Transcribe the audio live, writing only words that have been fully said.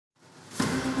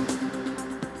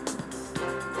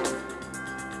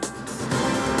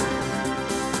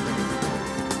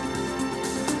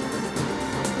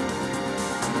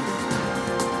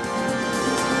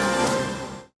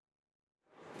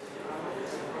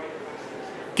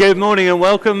Good morning and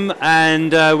welcome,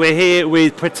 and we're here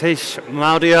with Pritesh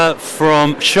Mawdia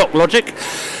from Shocklogic,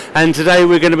 and today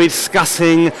we're going to be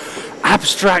discussing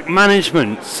abstract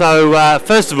management. So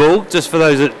first of all, just for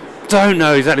those that don't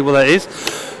know exactly what that is,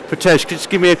 Pritesh, could you just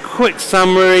give me a quick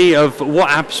summary of what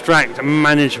abstract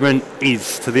management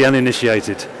is to the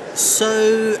uninitiated?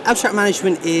 So abstract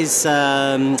management is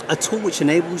a tool which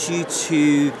enables you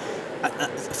to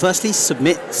firstly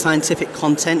submit scientific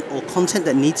content or content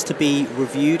that needs to be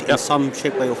reviewed in some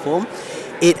shape, way or form.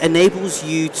 It enables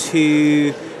you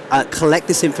to collect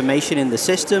this information in the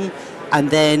system and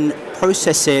then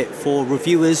process it for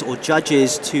reviewers or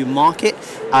judges to mark it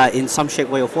in some shape,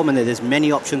 way or form, and there's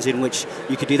many options in which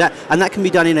you could do that, and that can be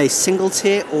done in a single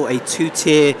tier or a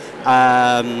two-tier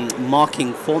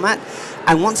marking format.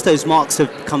 And once those marks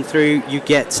have come through, you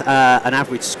get an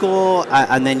average score,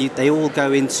 and then they all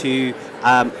go into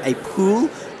a pool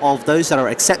of those that are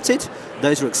accepted.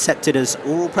 Those are accepted as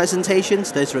oral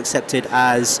presentations, those are accepted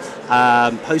as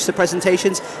poster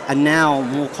presentations, and now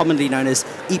more commonly known as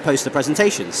e-poster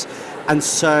presentations. And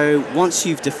so once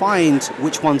you've defined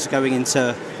which ones are going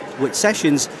into which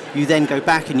sessions, you then go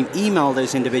back and you email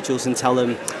those individuals and tell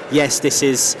them, yes, this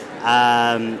is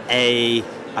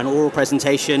an oral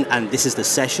presentation, and this is the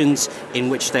sessions in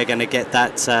which they're going to get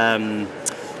that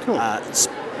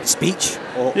speech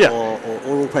or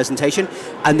oral presentation,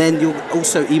 and then you'll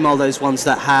also email those ones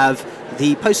that have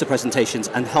the poster presentations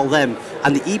and tell them,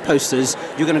 and the e-posters,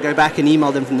 you're going to go back and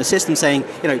email them from the system saying,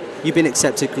 you know, you've been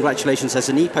accepted, congratulations as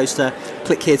an e-poster,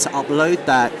 click here to upload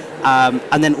that,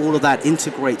 and then all of that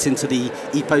integrates into the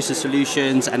e-poster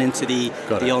solutions and into the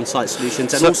on-site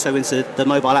solutions, and also into the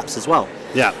mobile apps as well.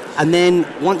 Yeah. And then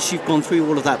once you've gone through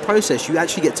all of that process, you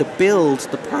actually get to build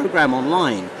the program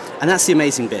online. And that's the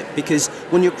amazing bit, because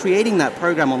when you're creating that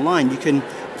program online, you can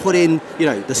put in, you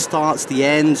know, the starts, the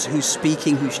ends, who's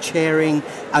speaking, who's chairing,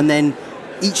 and then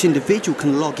each individual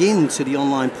can log into the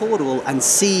online portal and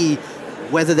see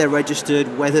whether they're registered,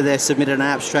 whether they're submitted an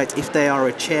abstract, if they are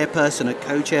a chairperson, a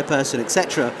co-chairperson,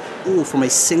 etc., all from a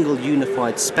single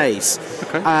unified space.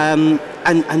 Okay. And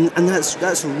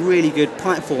that's a really good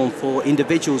platform for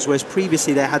individuals, whereas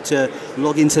previously they had to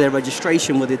log into their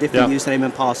registration with a different username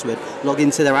and password, log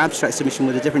into their abstract submission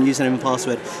with a different username and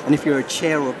password, and if you're a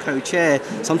chair or co-chair,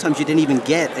 sometimes you didn't even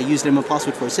get a username and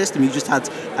password for a system, you just had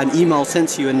an email sent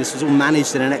to you, and this was all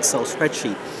managed in an Excel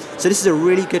spreadsheet. So this is a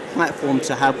really good platform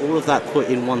to have all of that put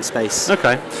in one space.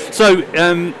 Okay. So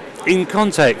in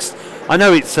context, I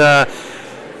know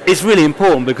it's really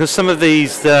important, because some of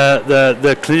these,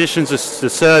 the clinicians, the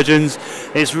surgeons,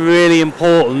 it's really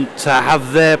important to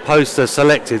have their poster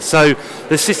selected. So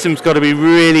the system's got to be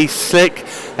really slick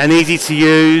and easy to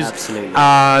use.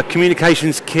 Absolutely.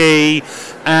 Communication's key.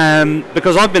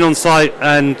 Because I've been on site,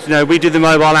 and we do the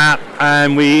mobile app,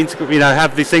 and we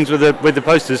have these things with the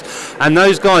posters, and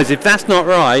those guys, if that's not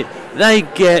right, they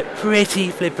get pretty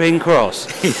flipping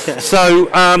cross. So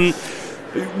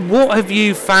what have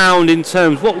you found in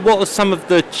terms, what are some of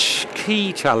the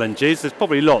key challenges? There's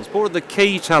probably lots, but what are the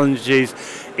key challenges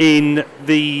in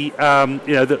the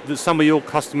that some of your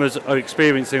customers are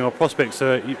experiencing, or prospects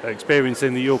are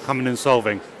experiencing, that you're coming and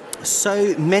solving?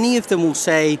 So many of them will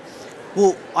say,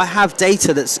 well, I have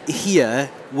data that's here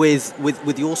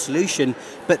with your solution,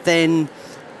 but then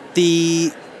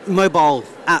the mobile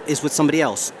app is with somebody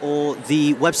else, or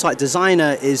the website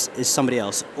designer is somebody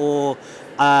else, or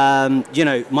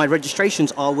my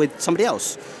registrations are with somebody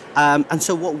else. And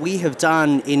so what we have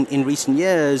done in recent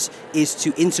years is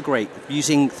to integrate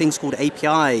using things called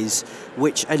APIs,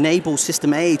 which enable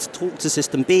System A to talk to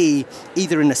System B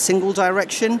either in a single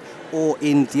direction or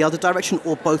in the other direction,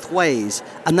 or both ways.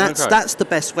 And that's the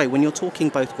best way, when you're talking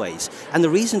both ways. And the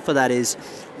reason for that is,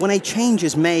 when a change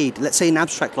is made, let's say in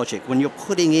abstract logic, when you're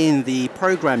putting in the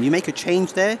program, you make a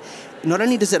change there, not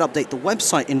only does it update the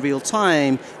website in real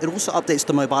time, it also updates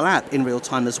the mobile app in real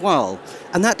time as well.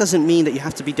 And that doesn't mean that you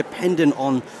have to be dependent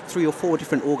on 3 or 4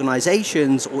 different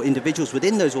organizations or individuals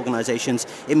within those organizations.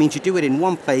 It means you do it in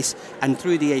one place, and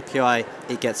through the API,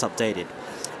 it gets updated.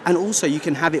 And also, you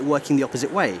can have it working the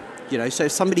opposite way. So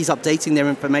if somebody's updating their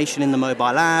information in the mobile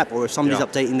app, or if somebody's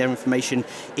updating their information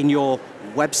in your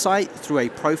website through a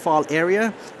profile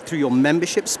area, through your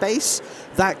membership space,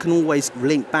 that can always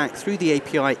link back through the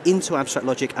API into Abstract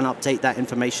Logic and update that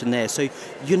information there. So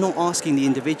you're not asking the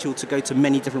individual to go to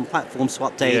many different platforms to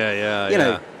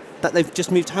update, that they've just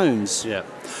moved homes. Yeah,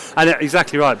 and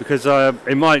exactly right, because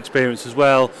in my experience as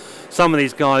well, some of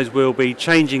these guys will be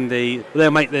changing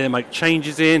they'll make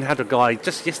changes in. Had a guy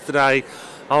just yesterday,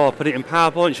 I put it in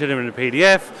PowerPoint, showed him in a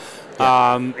PDF.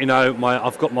 Yeah. You know,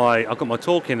 I've got my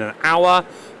talk in an hour,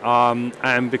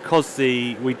 and because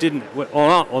we didn't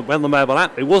on the mobile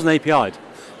app, it wasn't API'd.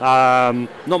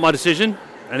 Not my decision,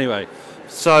 anyway.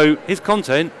 So his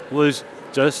content was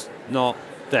just not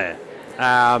there,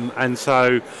 and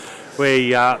so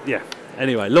we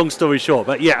Anyway, long story short,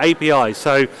 but yeah, APIs.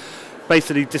 So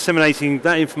basically disseminating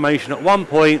that information at one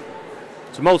point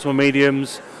to multiple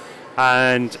mediums,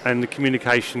 and the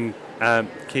communication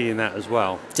key in that as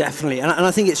well. Definitely, and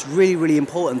I think it's really, really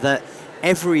important that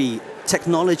every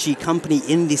technology company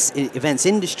in this events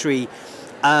industry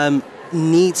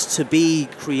needs to be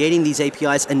creating these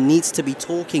APIs and needs to be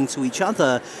talking to each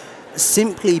other,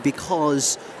 simply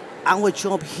because our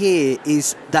job here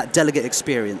is that delegate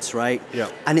experience, right?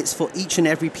 Yeah. And it's for each and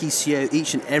every PCO,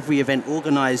 each and every event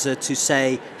organizer to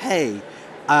say, hey,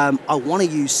 I want to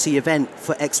use C event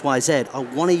for XYZ. I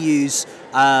want to use,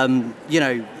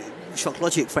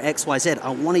 Shocklogic for XYZ.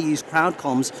 I want to use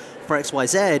CrowdComms for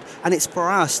XYZ. And it's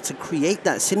for us to create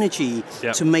that synergy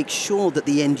to make sure that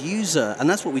the end user, and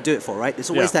that's what we do it for, right? It's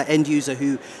always that end user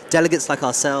who, delegates like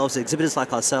ourselves, exhibitors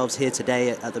like ourselves here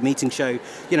today at the meeting show,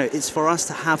 it's for us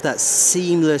to have that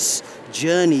seamless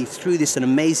journey through this an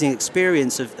amazing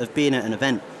experience of being at an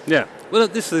event. Yeah. Well,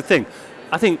 this is the thing.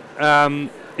 I think,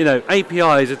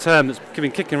 API is a term that's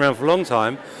been kicking around for a long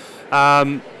time,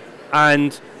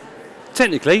 and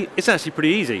technically, it's actually pretty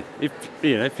easy. If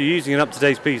you're using an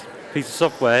up-to-date piece of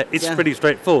software, it's pretty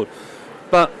straightforward.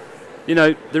 But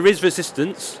there is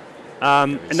resistance,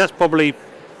 and that's probably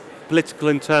political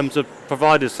in terms of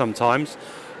providers sometimes.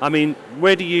 I mean,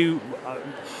 where do you?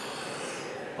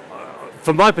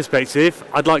 From my perspective,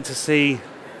 I'd like to see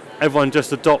everyone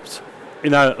just adopt,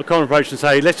 a common approach and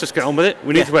say, let's just get on with it.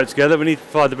 We need to work together. We need to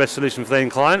provide the best solution for the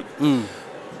end client.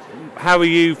 How are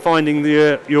you finding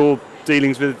your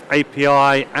dealings with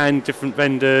API and different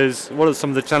vendors? What are some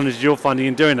of the challenges you're finding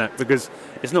in doing that? Because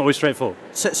it's not always straightforward.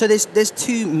 So there's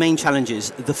two main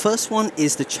challenges. The first one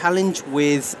is the challenge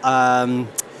with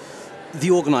the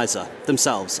organizer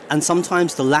themselves, and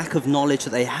sometimes the lack of knowledge that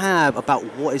they have about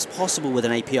what is possible with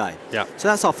an API. Yeah. So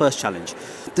that's our first challenge.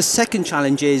 The second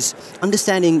challenge is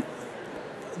understanding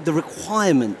the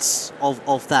requirements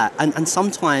of that, and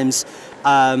sometimes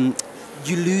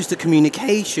you lose the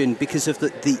communication because of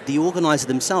the organizer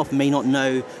themselves may not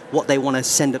know what they want to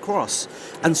send across.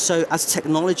 And so as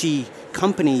technology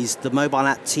companies, the mobile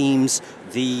app teams,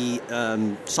 the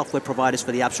software providers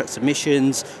for the abstract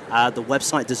submissions, the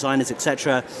website designers,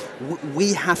 etc.,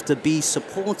 we have to be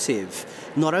supportive.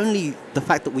 Not only the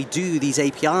fact that we do these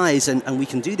APIs and we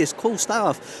can do this cool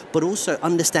stuff, but also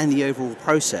understand the overall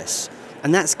process.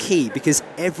 And that's key, because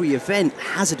every event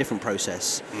has a different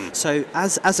process. So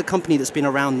as a company that's been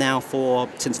around now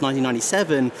since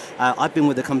 1997, I've been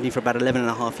with the company for about 11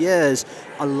 and a half years.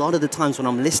 A lot of the times when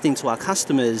I'm listening to our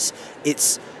customers,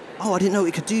 it's, oh, I didn't know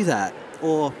we could do that,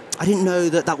 or I didn't know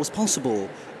that that was possible.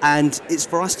 And it's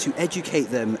for us to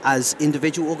educate them as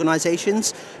individual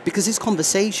organizations, because this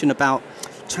conversation about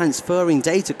transferring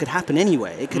data could happen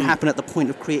anywhere. It could happen at the point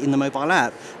of creating the mobile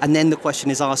app, and then the question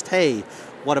is asked, hey,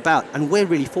 what about? And we're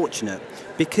really fortunate,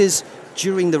 because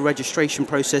during the registration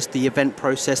process, the event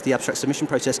process, the abstract submission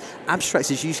process, abstracts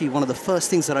is usually one of the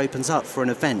first things that opens up for an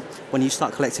event when you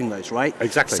start collecting those, right?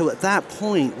 Exactly. So at that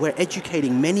point, we're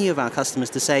educating many of our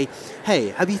customers to say, hey,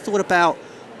 have you thought about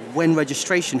when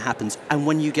registration happens and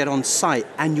when you get on site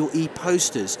and your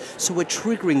e-posters? So we're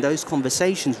triggering those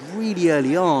conversations really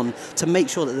early on to make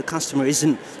sure that the customer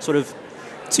isn't sort of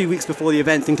 2 weeks before the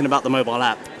event thinking about the mobile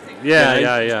app.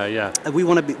 Yeah. We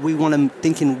want them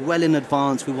thinking well in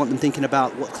advance. We want them thinking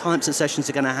about what types of sessions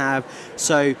they're going to have.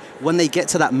 So when they get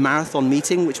to that marathon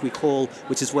meeting, which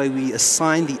is where we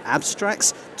assign the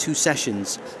abstracts to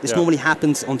sessions. This normally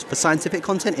happens for scientific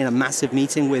content in a massive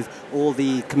meeting with all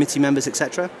the committee members,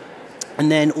 etc. And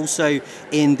then also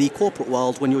in the corporate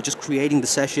world, when you're just creating the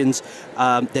sessions,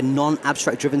 they're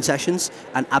non-abstract driven sessions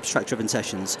and abstract driven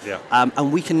sessions.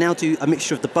 And we can now do a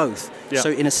mixture of the both. So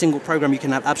in a single program, you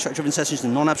can have abstract driven sessions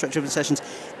and non-abstract driven sessions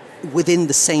within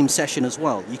the same session as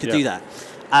well. You could do that.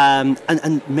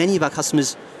 And many of our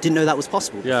customers didn't know that was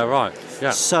possible. Yeah, right.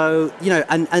 Yeah. So,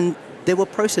 and there were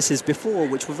processes before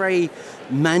which were very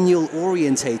manual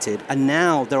orientated, and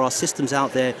now there are systems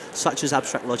out there such as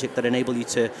Shocklogic that enable you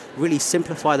to really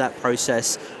simplify that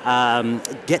process,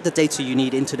 get the data you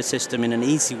need into the system in an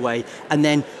easy way, and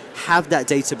then have that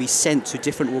data be sent to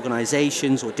different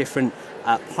organizations or different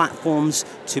platforms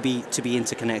to be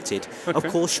interconnected. Okay.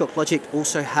 Of course, Shocklogic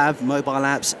also have mobile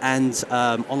apps and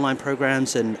online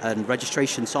programs and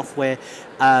registration software.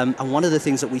 And one of the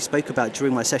things that we spoke about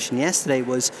during my session yesterday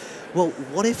was, well,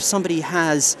 what if somebody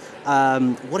has,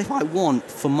 what if I want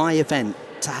for my event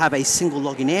to have a single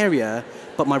login area,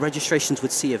 but my registration's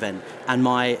with C-Event and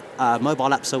my mobile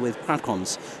apps are with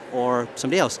CrowdComms or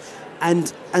somebody else?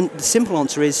 And the simple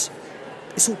answer is,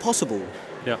 it's all possible.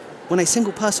 Yeah. When a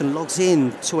single person logs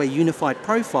in to a unified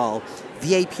profile,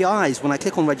 the APIs, when I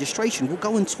click on registration, will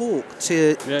go and talk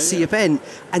to C-Event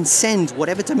and send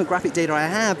whatever demographic data I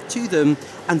have to them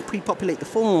and pre-populate the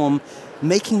form,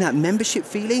 making that membership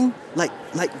feeling like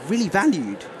really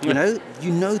valued. You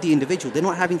know the individual. They're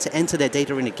not having to enter their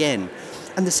data in again.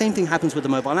 And the same thing happens with the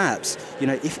mobile apps. You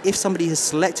know, if somebody has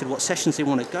selected what sessions they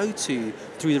want to go to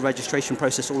through the registration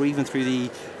process or even through the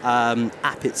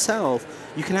app itself,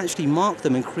 you can actually mark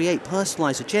them and create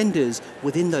personalized agendas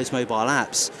within those mobile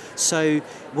apps. So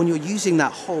when you're using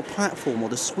that whole platform or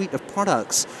the suite of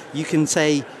products, you can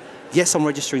say, yes, I'm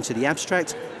registering to the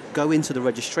abstract, go into the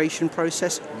registration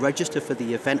process, register for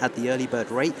the event at the early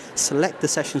bird rate, select the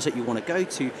sessions that you want to go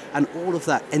to, and all of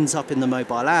that ends up in the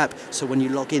mobile app. So when you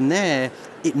log in there,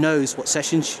 it knows what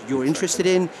sessions you're interested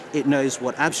in, it knows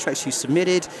what abstracts you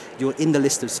submitted, you're in the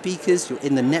list of speakers, you're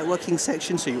in the networking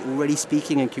section, so you're already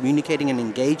speaking and communicating and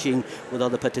engaging with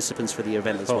other participants for the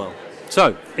event as well.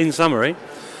 So, in summary,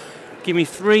 give me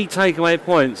 3 takeaway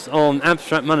points on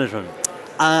abstract management.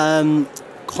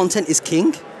 Content is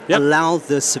king. Yep. Allow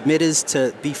the submitters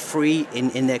to be free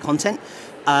in their content.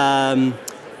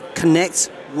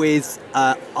 Connect with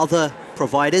other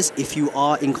providers if you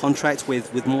are in contract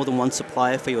with more than one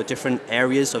supplier for your different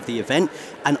areas of the event,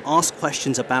 and ask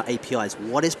questions about APIs.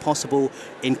 What is possible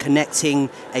in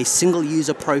connecting a single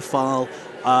user profile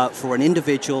for an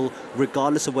individual,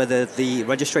 regardless of whether the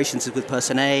registrations is with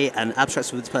person A and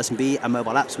abstracts with person B and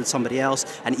mobile apps with somebody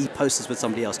else and e-posters with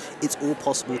somebody else. It's all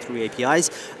possible through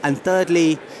APIs. And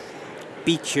thirdly,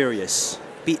 be curious.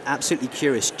 Be absolutely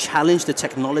curious. Challenge the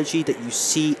technology that you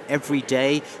see every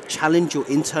day. Challenge your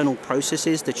internal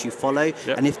processes that you follow.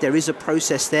 Yep. And if there is a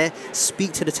process there,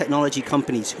 speak to the technology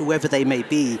companies, whoever they may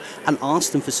be, and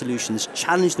ask them for solutions.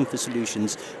 Challenge them for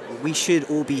solutions. We should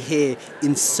all be here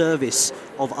in service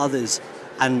of others,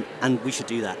 and we should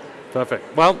do that.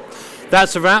 Perfect. Well,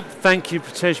 that's a wrap. Thank you,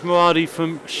 Pritesh Mawdia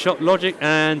from Shocklogic,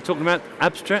 and talking about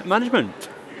abstract management.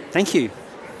 Thank you.